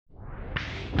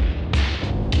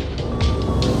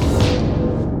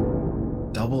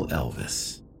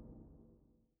Elvis.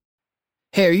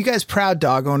 Hey, are you guys proud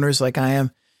dog owners like I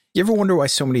am? You ever wonder why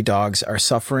so many dogs are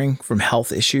suffering from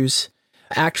health issues?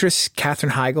 Actress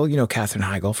Katherine Heigl, you know Katherine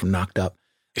Heigl from Knocked Up,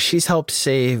 she's helped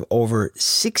save over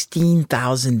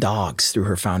 16,000 dogs through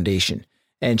her foundation.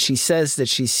 And she says that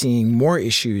she's seeing more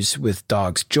issues with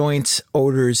dogs' joints,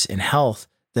 odors, and health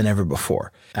than ever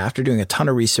before. After doing a ton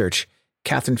of research,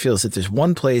 Katherine feels that there's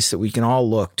one place that we can all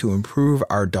look to improve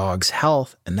our dog's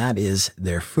health, and that is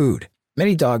their food.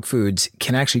 Many dog foods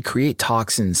can actually create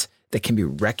toxins that can be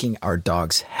wrecking our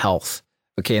dog's health.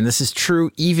 Okay, and this is true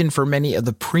even for many of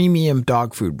the premium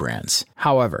dog food brands.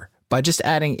 However, by just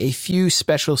adding a few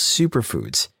special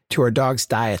superfoods to our dogs'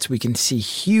 diets, we can see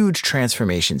huge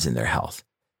transformations in their health.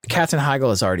 Katherine Heigl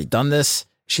has already done this.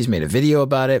 She's made a video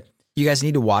about it. You guys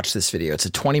need to watch this video. It's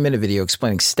a 20-minute video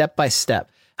explaining step by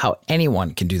step how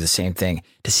anyone can do the same thing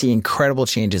to see incredible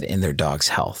changes in their dog's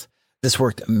health. This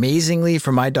worked amazingly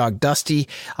for my dog, Dusty.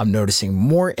 I'm noticing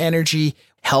more energy,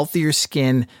 healthier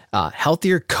skin,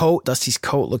 healthier coat. Dusty's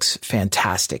coat looks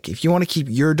fantastic. If you want to keep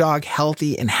your dog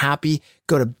healthy and happy,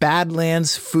 go to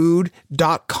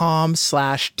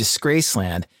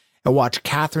badlandsfood.com/disgraceland and watch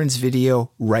Katherine's video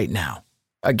right now.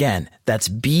 Again, that's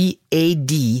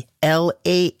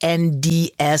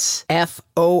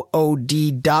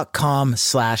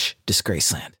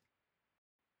badlandsfood.com/disgraceland.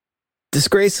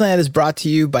 Disgraceland is brought to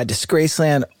you by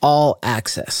Disgraceland All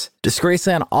Access.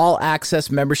 Disgraceland All Access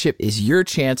membership is your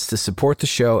chance to support the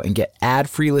show and get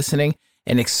ad-free listening,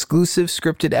 an exclusive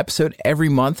scripted episode every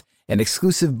month, and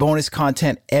exclusive bonus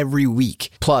content every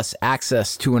week, plus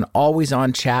access to an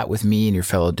always-on chat with me and your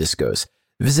fellow discos.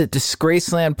 Visit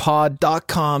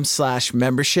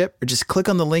disgracelandpod.com/membership or just click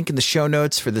on the link in the show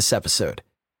notes for this episode.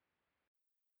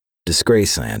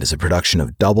 Disgraceland is a production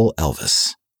of Double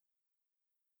Elvis.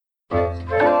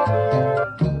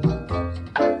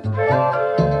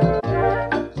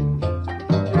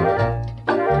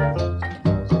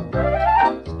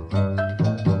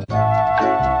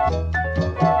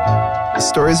 The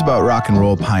stories about rock and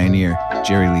roll pioneer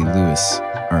Jerry Lee Lewis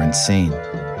are insane.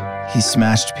 He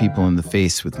smashed people in the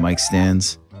face with mic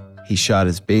stands. He shot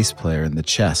his bass player in the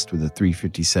chest with a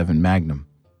 .357 Magnum.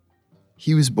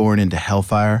 He was born into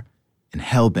hellfire and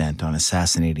hell-bent on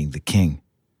assassinating the king.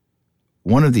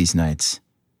 One of these nights,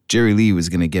 Jerry Lee was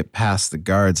going to get past the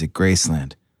guards at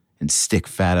Graceland and stick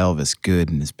Fat Elvis good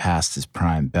in his past his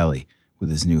prime belly with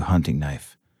his new hunting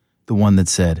knife, the one that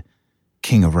said,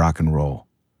 King of Rock and Roll.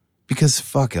 Because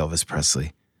fuck Elvis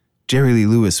Presley, Jerry Lee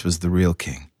Lewis was the real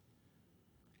king.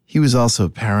 He was also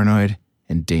paranoid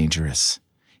and dangerous.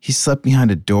 He slept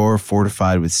behind a door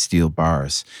fortified with steel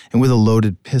bars and with a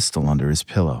loaded pistol under his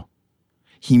pillow.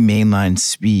 He mainlined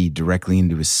speed directly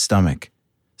into his stomach,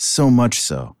 so much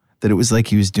so that it was like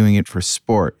he was doing it for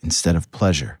sport instead of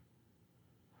pleasure.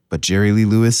 But Jerry Lee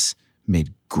Lewis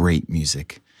made great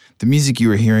music. The music you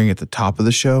were hearing at the top of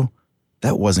the show,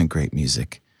 that wasn't great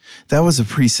music. That was a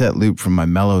preset loop from my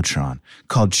Mellotron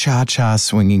called Cha-Cha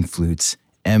Swinging Flutes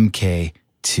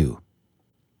MK2.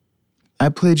 I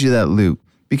played you that loop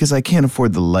because I can't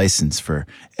afford the license for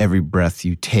Every Breath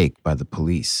You Take by the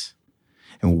Police.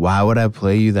 And why would I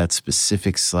play you that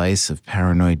specific slice of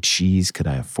paranoid cheese? Could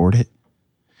I afford it?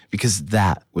 Because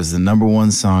that was the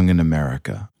 #1 song in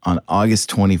America on August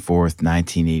 24th,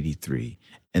 1983.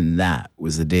 And that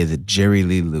was the day that Jerry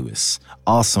Lee Lewis,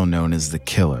 also known as the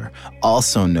Killer,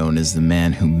 also known as the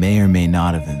man who may or may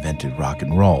not have invented rock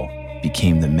and roll,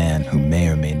 became the man who may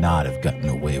or may not have gotten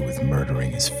away with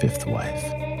murdering his 5th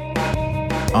wife.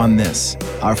 On this,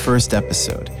 our first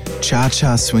episode,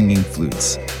 Cha-Cha Swinging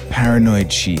Flutes, Paranoid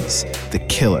Cheese, The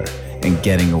Killer, and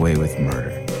Getting Away with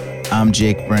Murder. I'm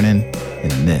Jake Brennan,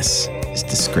 and this is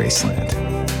Disgraceland.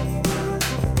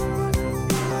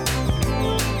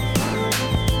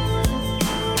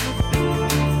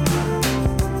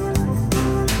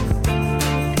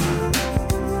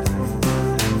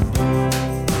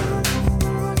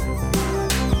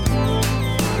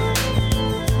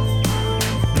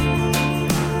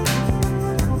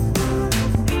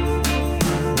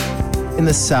 In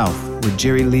the South, where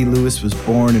Jerry Lee Lewis was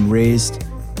born and raised,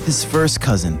 his first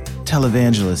cousin,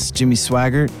 televangelist Jimmy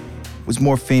Swaggart, was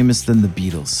more famous than the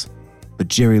Beatles. But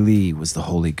Jerry Lee was the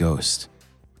Holy Ghost.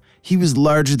 He was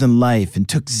larger than life and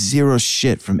took zero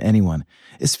shit from anyone,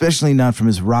 especially not from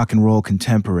his rock and roll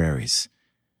contemporaries.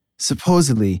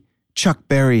 Supposedly, Chuck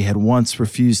Berry had once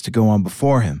refused to go on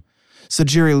before him, so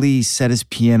Jerry Lee set his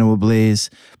piano ablaze,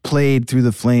 played through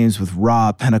the flames with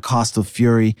raw Pentecostal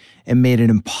fury, and made an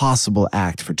impossible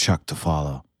act for Chuck to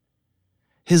follow.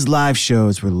 His live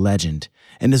shows were legend,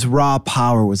 and his raw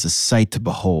power was a sight to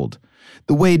behold.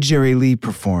 The way Jerry Lee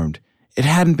performed, It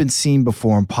hadn't been seen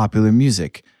before in popular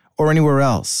music or anywhere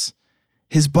else.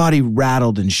 His body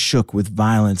rattled and shook with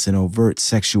violence and overt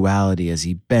sexuality as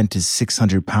he bent his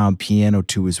 600-pound piano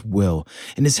to his will,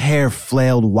 and his hair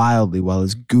flailed wildly while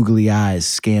his googly eyes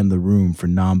scanned the room for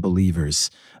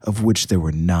non-believers, of which there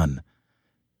were none.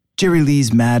 Jerry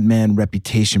Lee's madman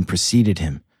reputation preceded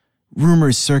him.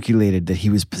 Rumors circulated that he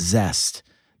was possessed,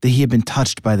 that he had been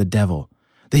touched by the devil,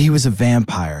 that he was a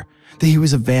vampire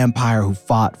who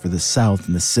fought for the South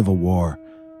in the Civil War.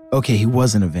 Okay, he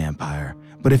wasn't a vampire.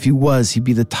 But if he was, he'd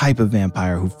be the type of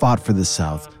vampire who fought for the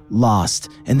South, lost,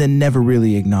 and then never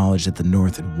really acknowledged that the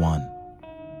North had won.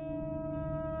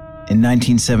 In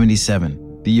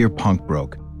 1977, the year punk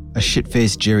broke, a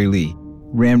shit-faced Jerry Lee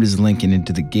rammed his Lincoln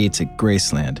into the gates at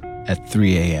Graceland at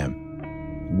 3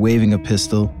 a.m., waving a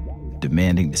pistol,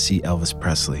 demanding to see Elvis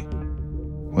Presley.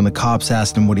 When the cops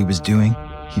asked him what he was doing,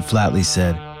 he flatly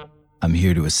said, "I'm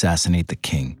here to assassinate the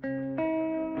king."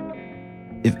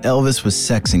 If Elvis was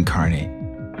sex incarnate,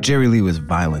 Jerry Lee was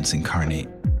violence incarnate.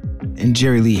 And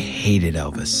Jerry Lee hated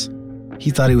Elvis.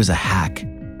 He thought he was a hack,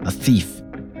 a thief,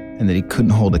 and that he couldn't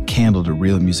hold a candle to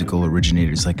real musical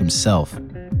originators like himself,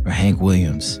 or Hank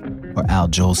Williams, or Al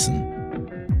Jolson.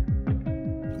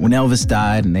 When Elvis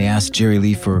died and they asked Jerry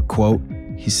Lee for a quote,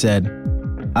 he said,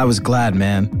 "I was glad,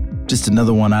 man. Just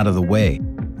another one out of the way.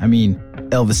 I mean,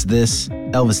 Elvis this,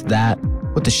 Elvis that.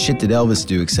 What the shit did Elvis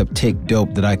do except take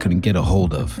dope that I couldn't get a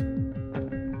hold of?"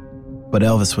 But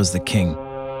Elvis was the king.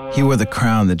 He wore the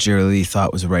crown that Jerry Lee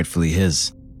thought was rightfully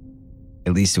his.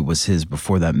 At least it was his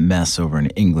before that mess over in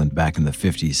England back in the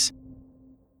 50s.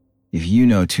 If you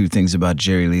know two things about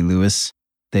Jerry Lee Lewis,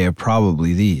 they are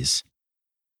probably these.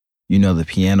 You know the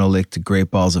piano lick to Great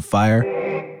Balls of Fire,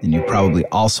 and you probably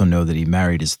also know that he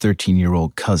married his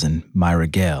 13-year-old cousin, Myra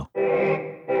Gale.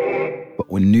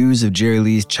 But when news of Jerry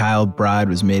Lee's child bride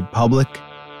was made public,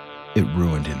 it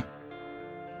ruined him.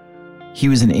 He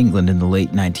was in England in the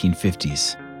late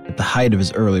 1950s, at the height of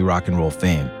his early rock and roll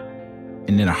fame.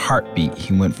 And in a heartbeat,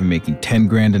 he went from making 10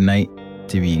 grand a night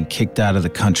to being kicked out of the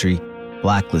country,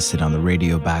 blacklisted on the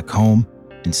radio back home,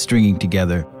 and stringing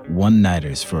together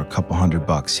one-nighters for a couple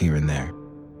 $100 here and there.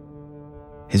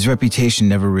 His reputation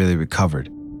never really recovered.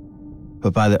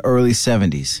 But by the early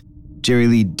 70s, Jerry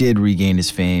Lee did regain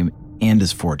his fame and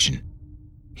his fortune.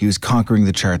 He was conquering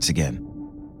the charts again,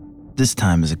 this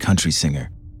time as a country singer,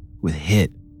 with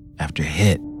hit after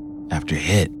hit after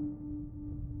hit.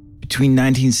 Between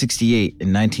 1968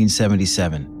 and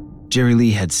 1977, Jerry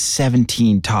Lee had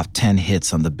 17 top 10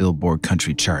 hits on the Billboard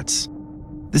country charts.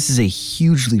 This is a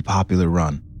hugely popular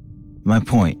run. My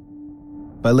point,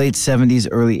 by late 70s,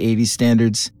 early 80s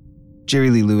standards, Jerry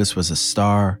Lee Lewis was a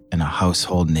star and a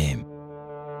household name.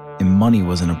 And money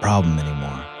wasn't a problem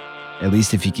anymore, at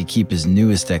least if he could keep his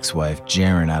newest ex-wife,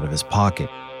 Jaren, out of his pocket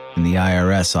and the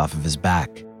IRS off of his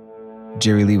back.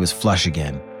 Jerry Lee was flush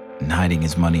again and hiding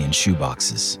his money in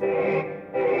shoeboxes.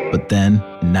 But then,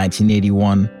 in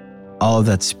 1981, all of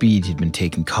that speed he'd been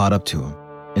taking caught up to him,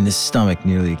 and his stomach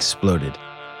nearly exploded.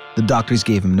 The doctors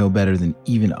gave him no better than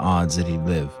even odds that he'd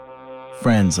live.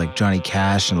 Friends like Johnny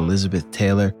Cash and Elizabeth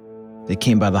Taylor, they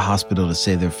came by the hospital to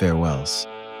say their farewells.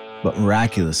 But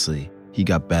miraculously, he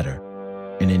got better.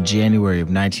 And in January of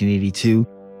 1982,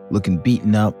 looking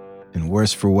beaten up and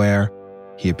worse for wear,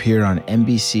 he appeared on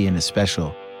NBC in a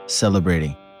special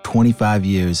celebrating 25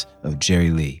 years of Jerry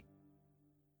Lee.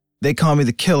 "They call me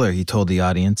the killer," he told the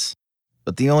audience,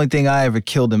 "but the only thing I ever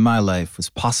killed in my life was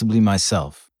possibly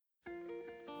myself."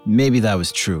 Maybe that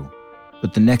was true,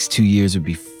 but the next 2 years would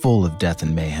be full of death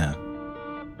and mayhem.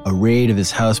 A raid of his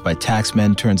house by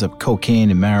taxmen turns up cocaine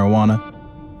and marijuana.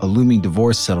 A looming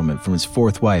divorce settlement from his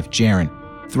fourth wife, Jaren,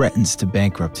 threatens to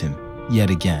bankrupt him yet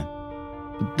again.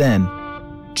 But then,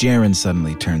 Jaren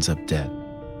suddenly turns up dead,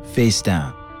 face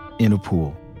down, in a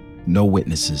pool, no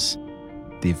witnesses.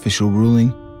 The official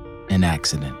ruling, an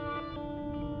accident.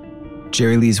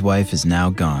 Jerry Lee's wife is now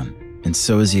gone, and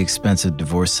so is the expensive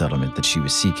divorce settlement that she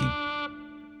was seeking.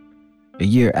 A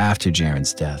year after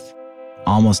Jaren's death,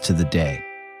 almost to the day,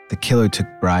 the killer took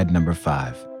bride number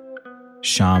 5,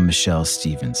 Sean Michelle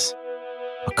Stevens,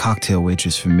 a cocktail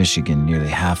waitress from Michigan nearly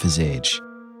half his age.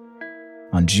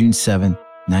 On June 7,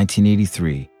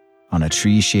 1983, on a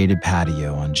tree-shaded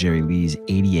patio on Jerry Lee's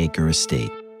 80-acre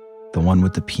estate, the one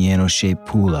with the piano-shaped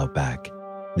pool out back,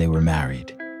 they were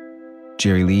married.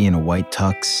 Jerry Lee in a white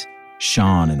tux,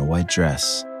 Sean in a white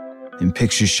dress. In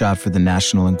pictures shot for the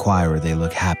National Enquirer, they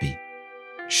look happy.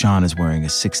 Sean is wearing a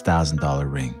 $6,000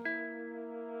 ring.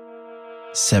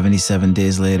 77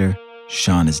 days later,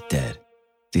 Sean is dead.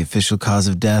 The official cause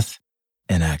of death?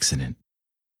 An accident.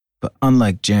 But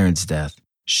unlike Jaren's death,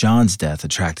 Sean's death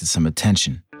attracted some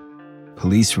attention.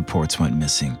 Police reports went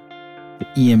missing. The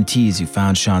EMTs who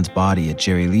found Sean's body at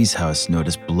Jerry Lee's house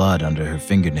noticed blood under her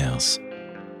fingernails,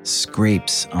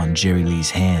 scrapes on Jerry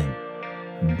Lee's hand,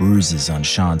 bruises on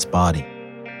Sean's body.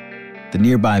 The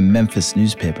nearby Memphis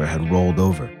newspaper had rolled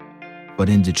over, but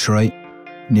in Detroit,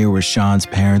 near where Sean's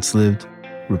parents lived,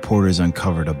 reporters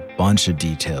uncovered a bunch of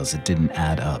details that didn't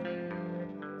add up.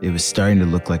 It was starting to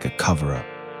look like a cover-up,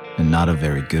 and not a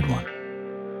very good one.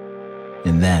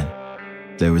 And then,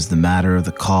 there was the matter of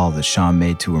the call that Sean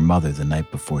made to her mother the night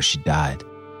before she died.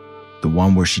 The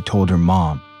one where she told her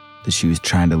mom that she was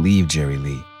trying to leave Jerry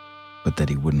Lee, but that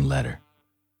he wouldn't let her.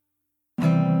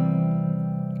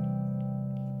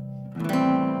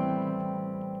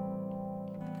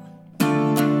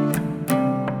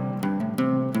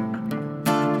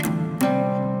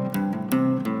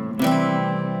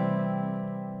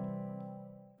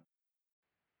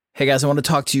 Hey guys, I want to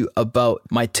talk to you about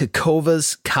my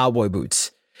Tecovas cowboy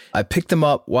boots. I picked them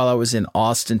up while I was in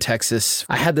Austin, Texas.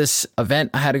 I had this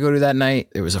event I had to go to that night.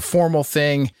 It was a formal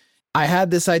thing. I had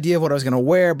this idea of what I was going to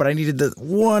wear, but I needed the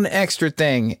one extra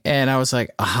thing. And I was like,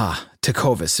 aha,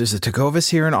 Tecovas. There's a Tecovas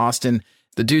here in Austin.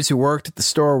 The dudes who worked at the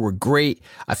store were great.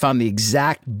 I found the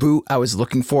exact boot I was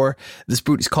looking for. This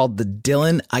boot is called the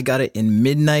Dylan. I got it in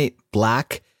midnight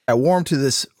black. I wore them to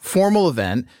this formal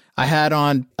event. I had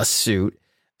on a suit.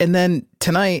 And then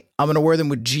tonight, I'm going to wear them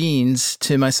with jeans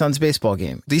to my son's baseball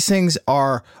game. These things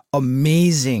are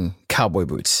amazing cowboy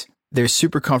boots. They're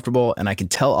super comfortable, and I can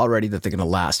tell already that they're going to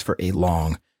last for a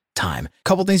long time. A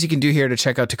couple things you can do here to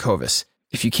check out Tecovas.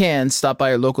 If you can, stop by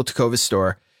your local Tecovas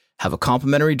store, have a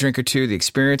complimentary drink or two. The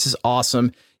experience is awesome.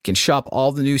 You can shop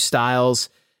all the new styles.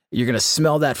 You're going to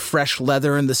smell that fresh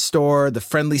leather in the store. The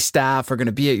friendly staff are going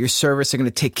to be at your service. They're going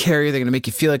to take care of you. They're going to make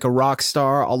you feel like a rock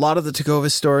star. A lot of the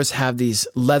Tecovas stores have these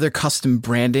leather custom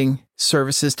branding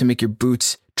services to make your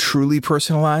boots truly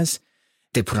personalized.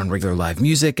 They put on regular live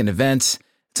music and events.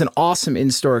 It's an awesome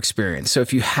in-store experience. So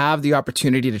if you have the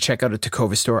opportunity to check out a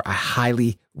Tecovas store, I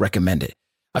highly recommend it.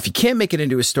 If you can't make it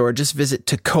into a store, just visit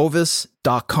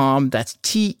tecovas.com. That's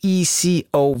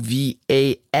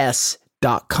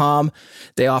Tecovas.com.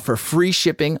 They offer free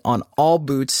shipping on all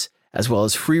boots, as well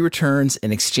as free returns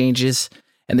and exchanges,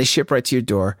 and they ship right to your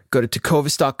door. Go to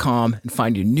Tecovas.com and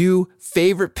find your new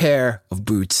favorite pair of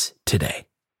boots today.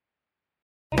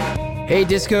 Hey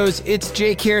Discos, it's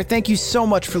Jake here. Thank you so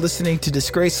much for listening to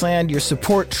Disgraceland. Your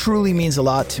support truly means a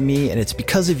lot to me, and it's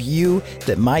because of you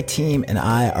that my team and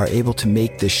I are able to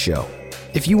make this show.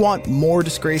 If you want more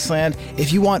Disgraceland,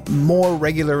 if you want more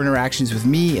regular interactions with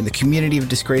me and the community of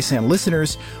Disgraceland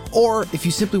listeners, or if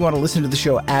you simply want to listen to the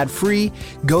show ad-free,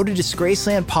 go to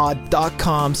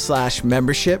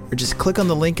disgracelandpod.com/membership or just click on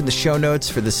the link in the show notes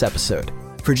for this episode.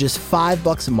 For just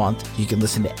 $5 a month, you can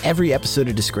listen to every episode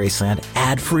of Disgraceland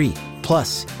ad-free.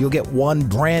 Plus, you'll get one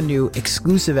brand new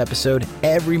exclusive episode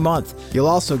every month. You'll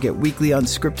also get weekly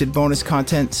unscripted bonus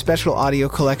content, special audio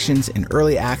collections, and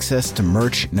early access to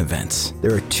merch and events.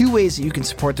 There are two ways that you can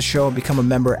support the show and become a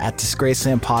member at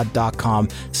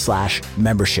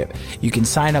disgracelandpod.com/membership. You can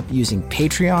sign up using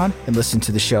Patreon and listen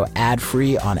to the show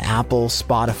ad-free on Apple,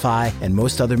 Spotify, and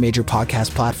most other major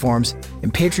podcast platforms.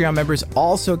 And Patreon members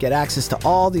also get access to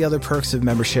all the other perks of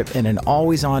membership and an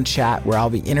always-on chat where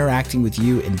I'll be interacting with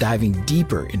you and diving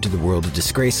deeper into the world of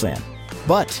Disgraceland.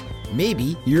 But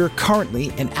maybe you're currently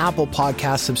an Apple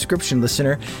Podcast subscription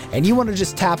listener and you want to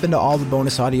just tap into all the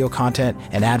bonus audio content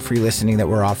and ad-free listening that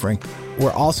we're offering.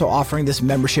 We're also offering this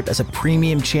membership as a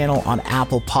premium channel on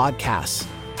Apple Podcasts.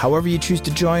 However you choose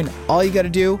to join, all you got to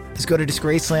do is go to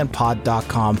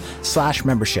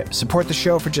disgracelandpod.com/membership. Support the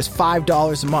show for just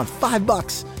 $5 a month,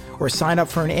 $5, or sign up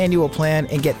for an annual plan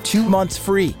and get 2 months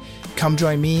free. Come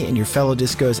join me and your fellow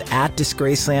discos at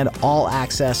Disgraceland All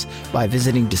Access by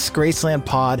visiting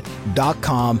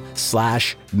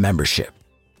disgracelandpod.com/membership.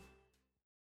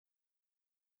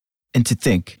 And to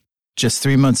think, just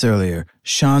 3 months earlier,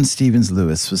 Sean Stevens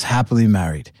Lewis was happily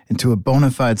married and to a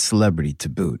bona fide celebrity to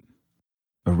boot.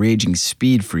 A raging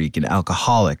speed freak and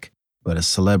alcoholic, but a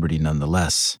celebrity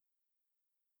nonetheless.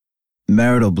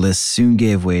 Marital bliss soon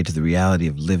gave way to the reality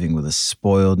of living with a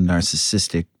spoiled,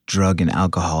 narcissistic, drug and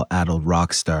alcohol-addled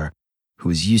rock star who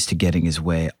was used to getting his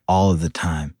way all of the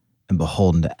time and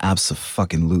beholden to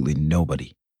abso-fucking-lutely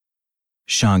nobody.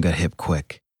 Sean got hip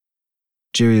quick.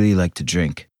 Jerry Lee liked to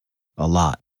drink. A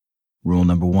lot. Rule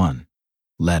number 1,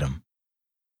 let him.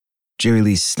 Jerry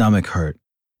Lee's stomach hurt.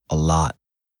 A lot.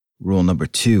 Rule number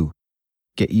 2,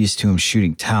 get used to him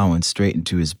shooting Talwin straight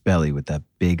into his belly with that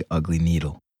big, ugly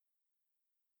needle.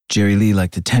 Jerry Lee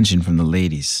liked attention from the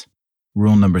ladies.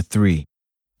 Rule number 3,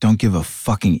 don't give a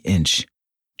fucking inch.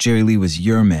 Jerry Lee was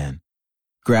your man.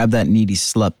 Grab that needy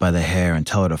slut by the hair and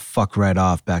tell her to fuck right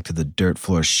off back to the dirt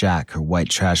floor shack her white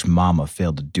trash mama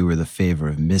failed to do her the favor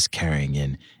of miscarrying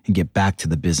in, and get back to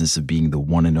the business of being the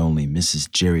one and only Mrs.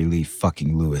 Jerry Lee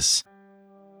fucking Lewis.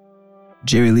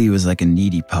 Jerry Lee was like a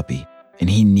needy puppy, and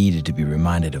he needed to be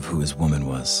reminded of who his woman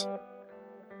was.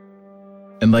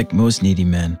 And like most needy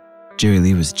men, Jerry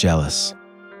Lee was jealous,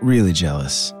 really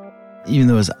jealous, even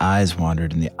though his eyes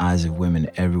wandered and the eyes of women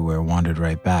everywhere wandered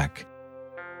right back.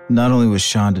 Not only was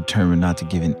Sean determined not to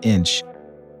give an inch,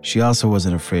 she also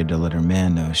wasn't afraid to let her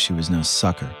man know she was no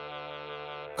sucker.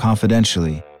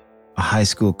 Confidentially, a high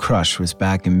school crush was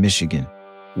back in Michigan,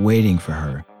 waiting for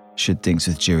her should things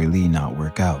with Jerry Lee not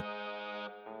work out.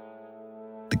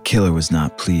 The killer was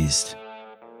not pleased.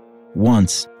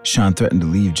 Once, Sean threatened to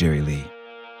leave Jerry Lee.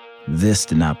 This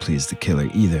did not please the killer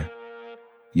either.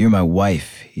 "You're my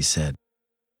wife," he said.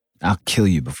 "I'll kill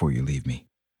you before you leave me."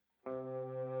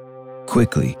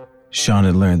 Quickly, Sean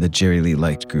had learned that Jerry Lee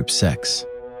liked group sex.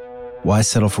 Why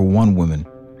settle for one woman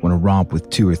when a romp with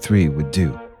 2 or 3 would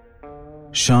do?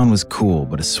 Sean was cool,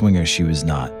 but a swinger she was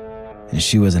not, and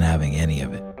she wasn't having any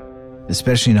of it,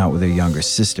 especially not with her younger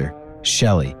sister,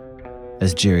 Shelley,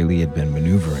 as Jerry Lee had been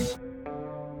maneuvering.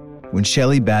 When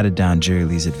Shelley batted down Jerry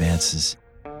Lee's advances,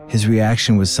 his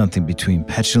reaction was something between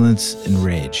petulance and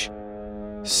rage.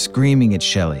 Screaming at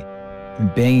Shelley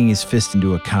and banging his fist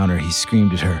into a counter, he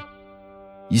screamed at her,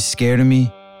 "You scared of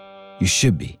me? You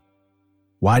should be.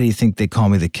 Why do you think they call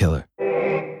me the killer?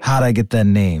 How'd I get that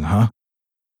name, huh?"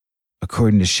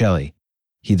 According to Shelley,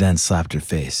 he then slapped her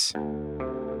face.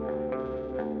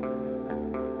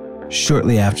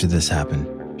 Shortly after this happened,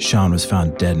 Sean was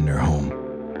found dead in her home.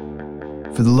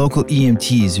 For the local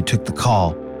EMTs who took the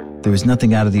call, there was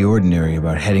nothing out of the ordinary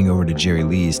about heading over to Jerry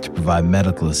Lee's to provide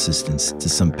medical assistance to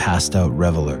some passed-out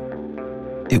reveler.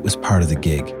 It was part of the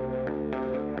gig.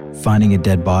 Finding a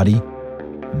dead body,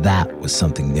 that was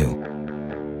something new.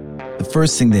 The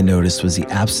first thing they noticed was the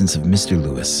absence of Mr.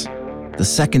 Lewis. The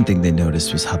second thing they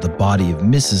noticed was how the body of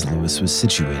Mrs. Lewis was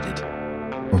situated,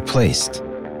 or placed,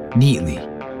 neatly,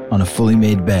 on a fully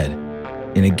made bed,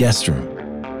 in a guest room.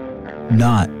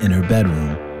 Not in her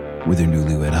bedroom with her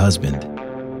newlywed husband,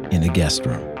 in a guest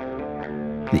room.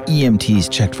 The EMTs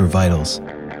checked for vitals,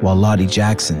 while Lottie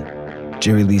Jackson,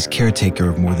 Jerry Lee's caretaker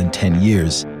of more than 10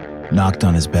 years, knocked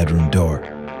on his bedroom door.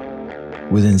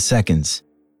 Within seconds,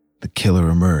 the killer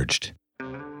emerged.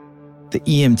 The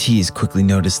EMTs quickly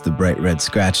noticed the bright red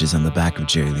scratches on the back of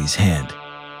Jerry Lee's hand.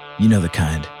 You know the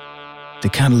kind. They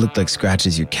kind of looked like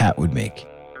scratches your cat would make,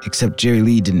 except Jerry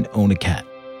Lee didn't own a cat.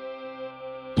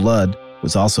 Blood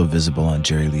was also visible on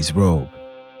Jerry Lee's robe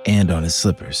and on his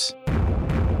slippers.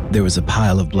 There was a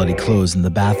pile of bloody clothes in the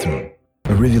bathroom,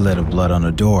 a rivulet of blood on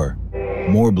a door,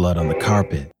 more blood on the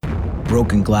carpet.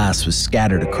 Broken glass was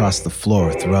scattered across the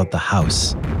floor throughout the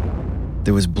house.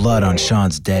 There was blood on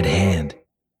Sean's dead hand,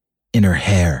 in her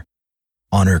hair,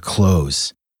 on her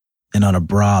clothes, and on a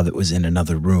bra that was in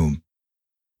another room.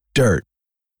 Dirt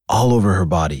all over her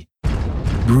body,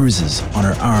 bruises on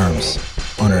her arms,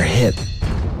 on her hip.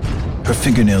 Her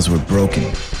fingernails were broken,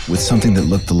 with something that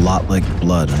looked a lot like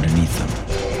blood underneath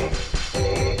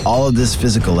them. All of this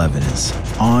physical evidence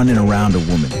on and around a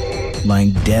woman,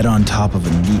 lying dead on top of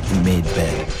a neatly made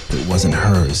bed that wasn't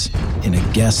hers, in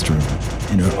a guest room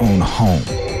in her own home,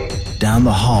 down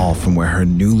the hall from where her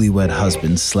newlywed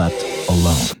husband slept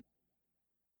alone.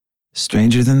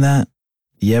 Stranger than that,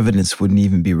 the evidence wouldn't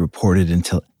even be reported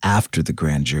until after the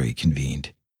grand jury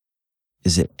convened.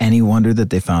 Is it any wonder that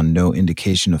they found no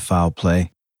indication of foul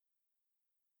play?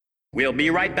 We'll be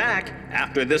right back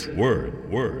after this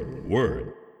word.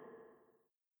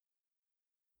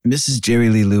 Mrs. Jerry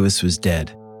Lee Lewis was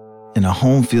dead, and a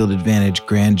home field advantage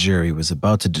grand jury was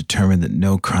about to determine that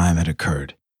no crime had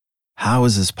occurred. How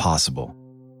is this possible?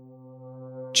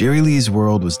 Jerry Lee's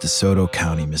world was DeSoto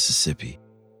County, Mississippi.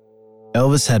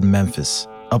 Elvis had Memphis,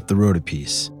 up the road a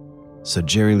piece, so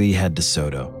Jerry Lee had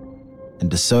DeSoto,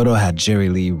 and DeSoto had Jerry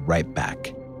Lee right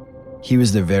back. He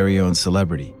was their very own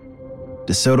celebrity.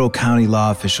 DeSoto County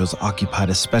law officials occupied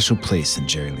a special place in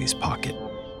Jerry Lee's pocket.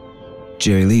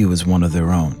 Jerry Lee was one of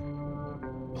their own.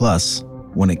 Plus,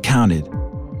 when it counted,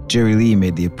 Jerry Lee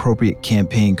made the appropriate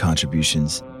campaign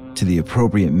contributions to the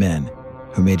appropriate men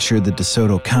who made sure that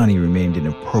DeSoto County remained an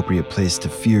appropriate place to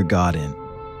fear God in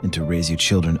and to raise your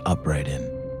children upright in.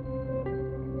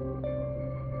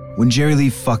 When Jerry Lee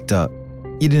fucked up,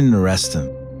 you didn't arrest him.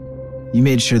 You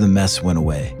made sure the mess went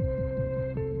away.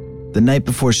 The night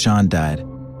before Sean died,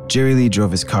 Jerry Lee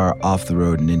drove his car off the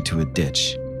road and into a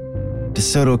ditch.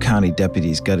 DeSoto County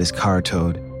deputies got his car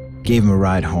towed, gave him a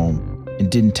ride home, and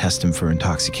didn't test him for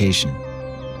intoxication.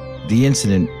 The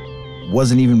incident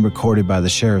wasn't even recorded by the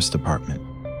sheriff's department.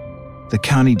 The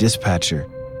county dispatcher,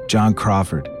 John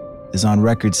Crawford, is on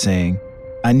record saying,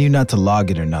 "I knew not to log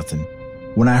it or nothing.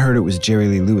 When I heard it was Jerry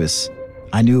Lee Lewis,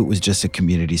 I knew it was just a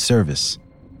community service."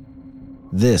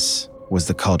 This was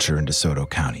the culture in DeSoto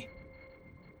County.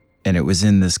 And it was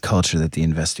in this culture that the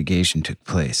investigation took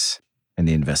place, and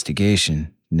the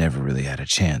investigation never really had a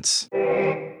chance.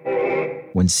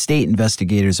 When state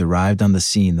investigators arrived on the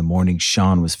scene the morning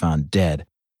Sean was found dead,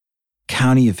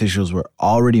 county officials were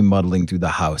already muddling through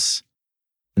the house,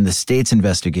 and the state's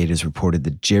investigators reported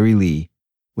that Jerry Lee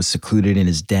was secluded in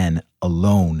his den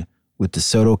alone with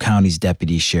DeSoto County's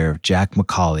Deputy Sheriff Jack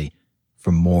McCauley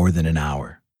for more than an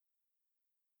hour.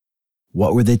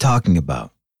 What were they talking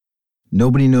about?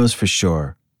 Nobody knows for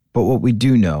sure, but what we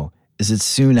do know is that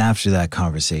soon after that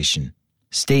conversation,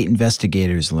 state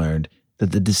investigators learned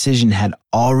that the decision had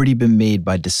already been made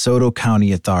by DeSoto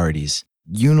County authorities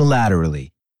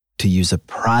unilaterally to use a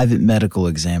private medical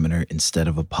examiner instead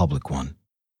of a public one.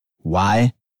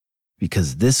 Why?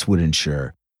 Because this would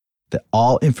ensure that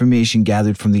all information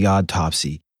gathered from the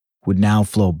autopsy would now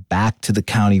flow back to the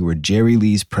county where Jerry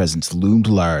Lee's presence loomed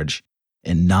large,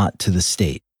 and not to the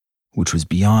state, which was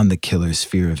beyond the killer's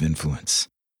sphere of influence.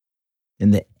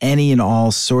 And that any and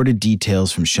all sordid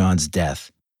details from Sean's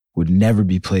death would never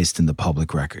be placed in the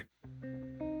public record.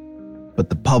 But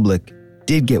the public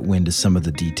did get wind of some of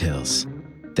the details,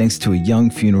 thanks to a young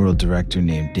funeral director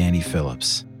named Danny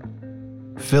Phillips.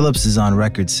 Phillips is on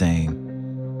record saying,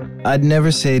 "I'd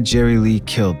never say Jerry Lee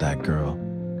killed that girl,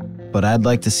 but I'd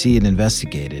like to see it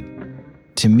investigated.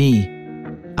 To me,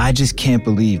 I just can't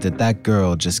believe that that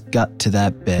girl just got to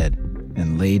that bed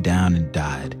and lay down and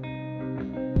died.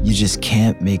 You just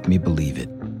can't make me believe it."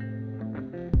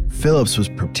 Phillips was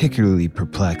particularly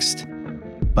perplexed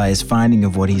by his finding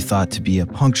of what he thought to be a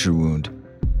puncture wound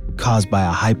caused by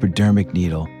a hypodermic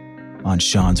needle on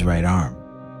Sean's right arm.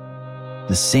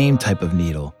 The same type of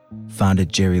needle found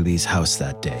at Jerry Lee's house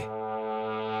that day.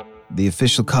 The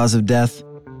official cause of death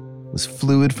was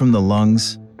fluid from the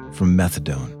lungs from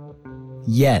methadone.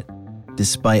 Yet,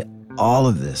 despite all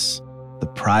of this, the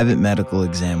private medical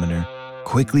examiner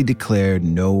quickly declared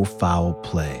no foul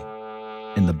play,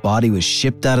 and the body was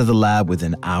shipped out of the lab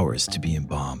within hours to be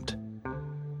embalmed.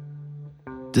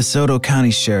 DeSoto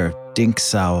County Sheriff Dink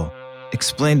Sowell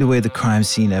explained away the crime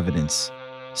scene evidence,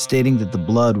 stating that the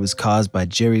blood was caused by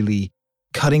Jerry Lee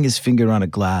cutting his finger on a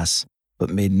glass, but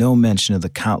made no mention of the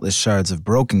countless shards of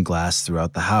broken glass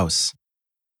throughout the house,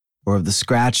 or of the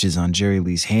scratches on Jerry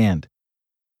Lee's hand,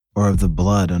 or of the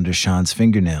blood under Sean's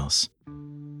fingernails.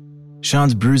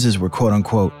 Sean's bruises were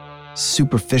quote-unquote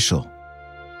superficial.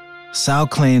 Sal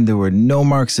claimed there were no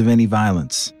marks of any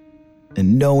violence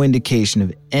and no indication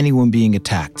of anyone being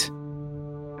attacked.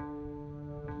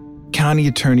 County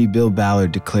Attorney Bill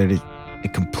Ballard declared it a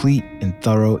complete and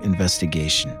thorough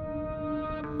investigation.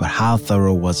 But how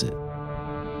thorough was it?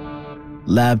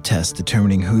 Lab tests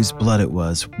determining whose blood it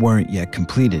was weren't yet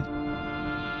completed.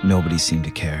 Nobody seemed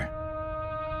to care.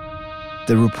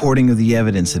 The reporting of the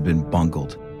evidence had been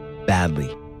bungled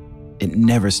badly. It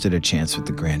never stood a chance with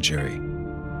the grand jury.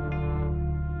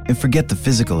 And forget the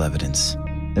physical evidence.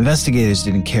 Investigators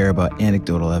didn't care about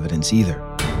anecdotal evidence either.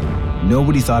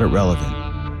 Nobody thought it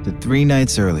relevant that 3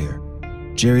 nights earlier,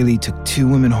 Jerry Lee took 2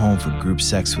 women home for group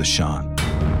sex with Sean.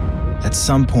 At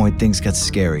some point, things got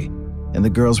scary, and the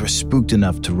girls were spooked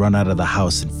enough to run out of the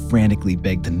house and frantically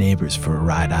beg the neighbors for a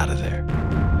ride out of there.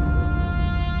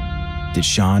 Did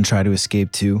Sean try to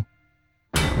escape too?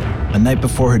 A night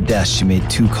before her death, she made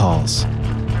 2 calls.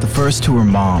 The first to her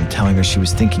mom, telling her she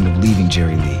was thinking of leaving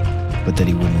Jerry Lee, but that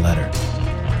he wouldn't let her.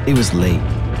 It was late.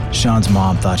 Sean's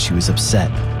mom thought she was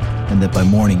upset, and that by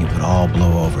morning it would all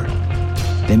blow over.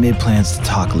 They made plans to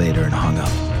talk later and hung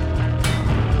up.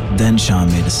 Then Sean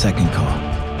made a second call.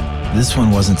 This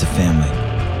one wasn't to family.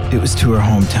 It was to her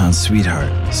hometown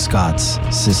sweetheart, Scott's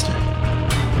sister.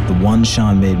 The one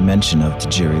Sean made mention of to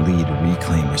Jerry Lee to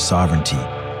reclaim her sovereignty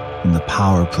and the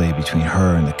power play between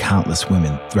her and the countless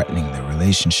women threatening their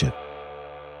relationship.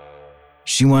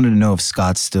 She wanted to know if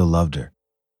Scott still loved her.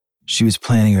 She was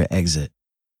planning her exit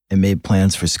and made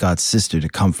plans for Scott's sister to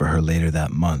come for her later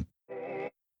that month.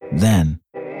 Then,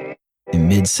 in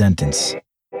mid-sentence,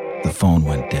 the phone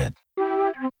went dead.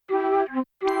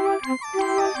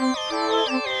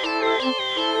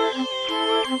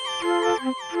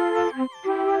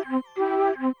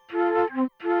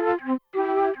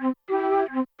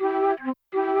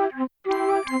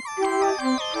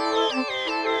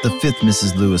 The 5th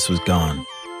Mrs. Lewis was gone,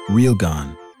 real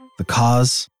gone. The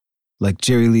cause, like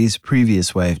Jerry Lee's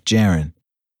previous wife, Jaren,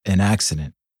 an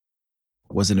accident.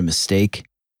 Was it a mistake?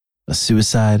 A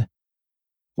suicide?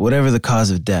 Whatever the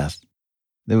cause of death,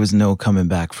 there was no coming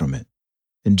back from it.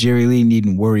 And Jerry Lee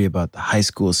needn't worry about the high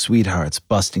school sweethearts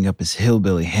busting up his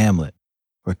hillbilly Hamlet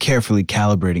or carefully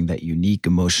calibrating that unique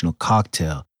emotional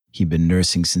cocktail he'd been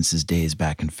nursing since his days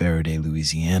back in Faraday,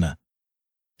 Louisiana,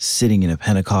 sitting in a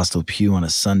Pentecostal pew on a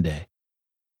Sunday,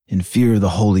 in fear of the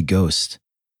Holy Ghost.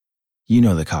 You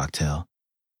know the cocktail.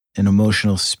 An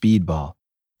emotional speedball,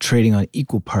 trading on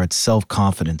equal parts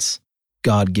self-confidence,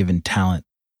 God-given talent,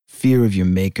 fear of your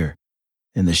maker,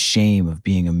 and the shame of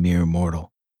being a mere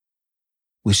mortal.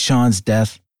 With Sean's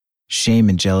death, shame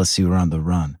and jealousy were on the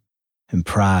run, and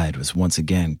pride was once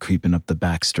again creeping up the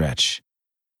backstretch.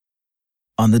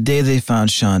 On the day they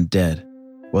found Sean dead,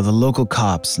 while the local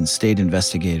cops and state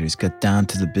investigators got down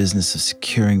to the business of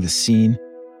securing the scene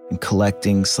and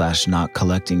collecting/not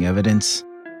collecting evidence,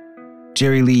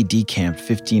 Jerry Lee decamped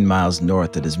 15 miles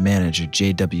north at his manager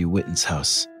J.W. Witten's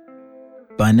house.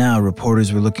 By now,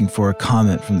 reporters were looking for a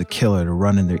comment from the killer to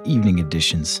run in their evening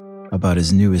editions about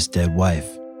his newest dead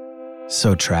wife.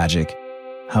 So tragic.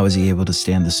 How was he able to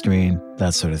stand the strain?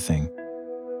 That sort of thing.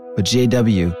 But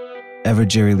J.W., ever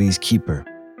Jerry Lee's keeper,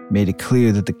 made it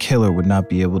clear that the killer would not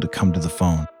be able to come to the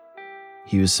phone.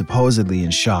 He was supposedly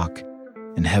in shock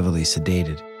and heavily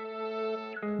sedated.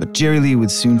 But Jerry Lee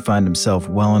would soon find himself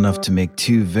well enough to make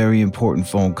 2 very important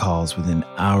phone calls within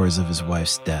hours of his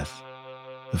wife's death.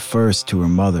 The first to her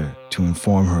mother to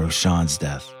inform her of Sean's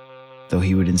death, though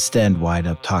he would instead wind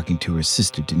up talking to her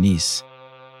sister Denise.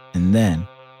 And then,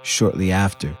 shortly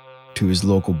after, to his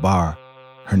local bar,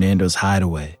 Hernando's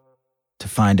Hideaway, to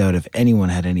find out if anyone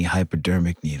had any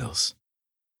hypodermic needles.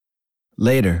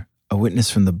 Later, a witness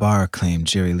from the bar claimed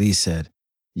Jerry Lee said,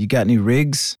 "You got any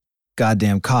rigs?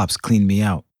 Goddamn cops cleaned me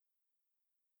out."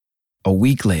 A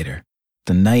week later,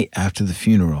 the night after the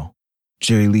funeral,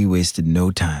 Jerry Lee wasted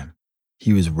no time.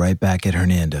 He was right back at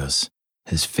Hernando's,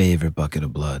 his favorite bucket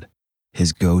of blood,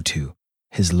 his go-to,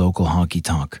 his local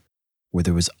honky-tonk, where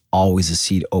there was always a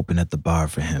seat open at the bar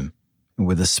for him, and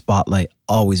where the spotlight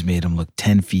always made him look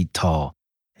 10 feet tall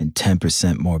and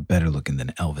 10% more better looking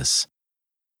than Elvis.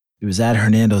 It was at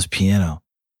Hernando's piano,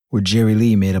 where Jerry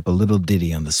Lee made up a little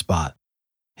ditty on the spot,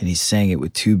 and he sang it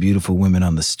with 2 beautiful women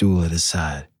on the stool at his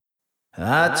side.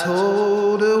 I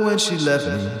told her when she left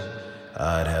me,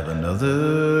 I'd have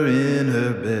another in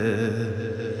her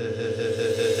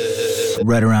bed.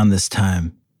 Right around this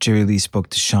time, Jerry Lee spoke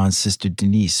to Sean's sister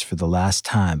Denise for the last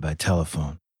time by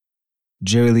telephone.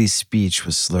 Jerry Lee's speech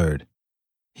was slurred.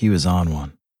 He was on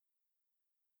one.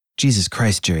 Jesus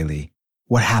Christ, Jerry Lee,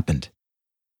 what happened?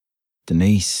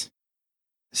 Denise,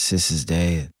 sis is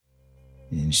dead,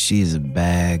 and she's a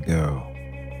bad girl.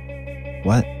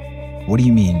 What? What do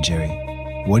you mean, Jerry?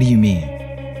 What do you mean?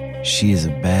 She is a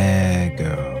bad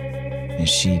girl, and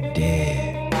she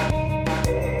dead.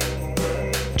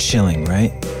 Chilling,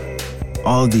 right?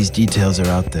 All of these details are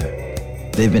out there.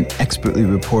 They've been expertly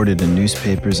reported in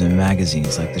newspapers and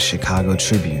magazines like the Chicago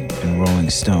Tribune and Rolling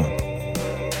Stone.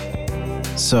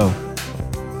 So,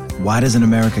 why doesn't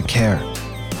America care?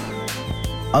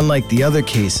 Unlike the other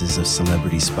cases of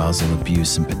celebrity spousal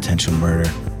abuse and potential murder,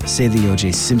 say the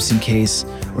O.J. Simpson case,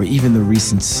 or even the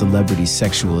recent celebrity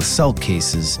sexual assault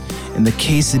cases, in the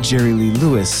case of Jerry Lee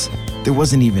Lewis, there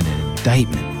wasn't even an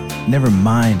indictment, never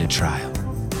mind a trial.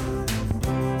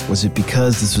 Was it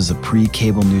because this was a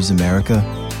pre-cable news America?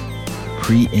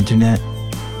 Pre-internet?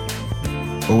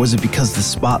 Or was it because the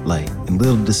spotlight in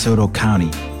Little DeSoto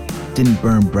County didn't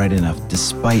burn bright enough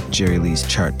despite Jerry Lee's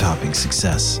chart-topping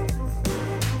success?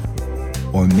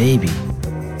 Or maybe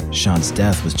Sean's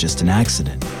death was just an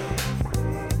accident?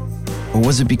 Or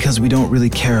was it because we don't really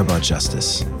care about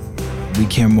justice? We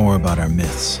care more about our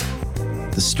myths.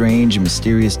 The strange and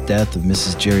mysterious death of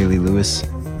Mrs. Jerry Lee Lewis,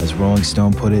 as Rolling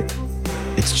Stone put it,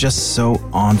 it's just so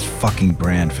on fucking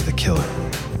brand for the killer.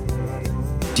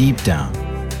 Deep down,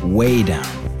 way down,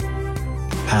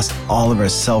 past all of our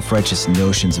self-righteous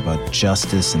notions about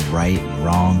justice and right and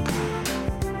wrong,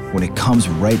 when it comes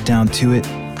right down to it,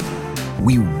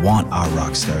 we want our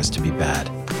rock stars to be bad.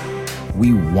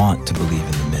 We want to believe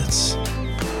in the myths.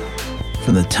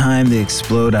 From the time they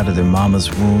explode out of their mama's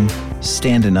womb,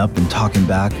 standing up and talking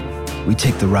back, we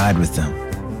take the ride with them.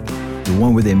 The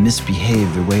one where they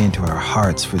misbehave their way into our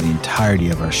hearts for the entirety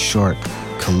of our short,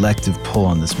 collective pull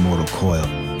on this mortal coil.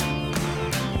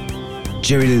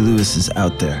 Jerry Lee Lewis is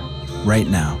out there, right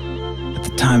now, at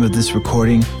the time of this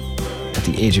recording, at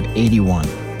the age of 81,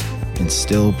 and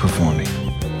still performing.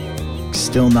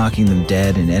 Still knocking them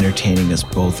dead and entertaining us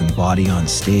both in body on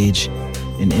stage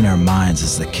and in our minds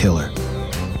as the killer.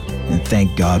 And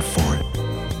thank God for it,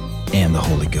 and the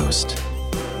Holy Ghost.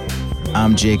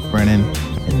 I'm Jake Brennan,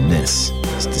 and this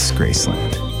is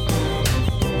Disgraceland.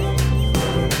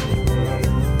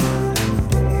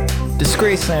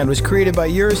 Disgraceland was created by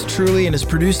yours truly and is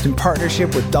produced in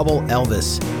partnership with Double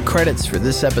Elvis. Credits for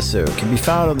this episode can be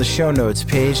found on the show notes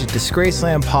page at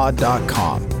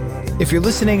disgracelandpod.com. If you're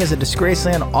listening as a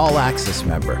Disgraceland All Access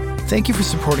member, thank you for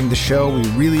supporting the show. We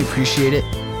really appreciate it.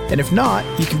 And if not,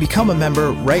 you can become a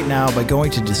member right now by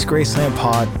going to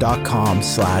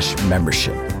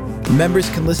disgracelandpod.com/membership. Members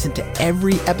can listen to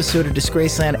every episode of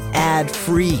Disgraceland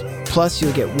ad-free. Plus,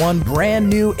 you'll get one brand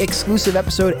new exclusive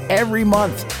episode every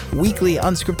month. Weekly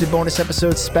unscripted bonus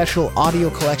episodes, special audio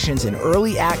collections, and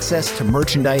early access to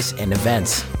merchandise and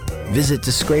events. Visit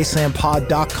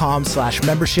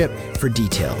disgracelandpod.com/membership for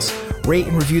details. Rate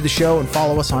and review the show and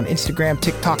follow us on Instagram,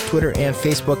 TikTok, Twitter, and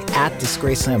Facebook at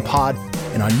DisgracelandPod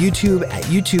and on YouTube at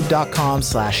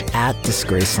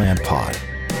youtube.com/@DisgracelandPod.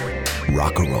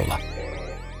 Rock-a-rolla.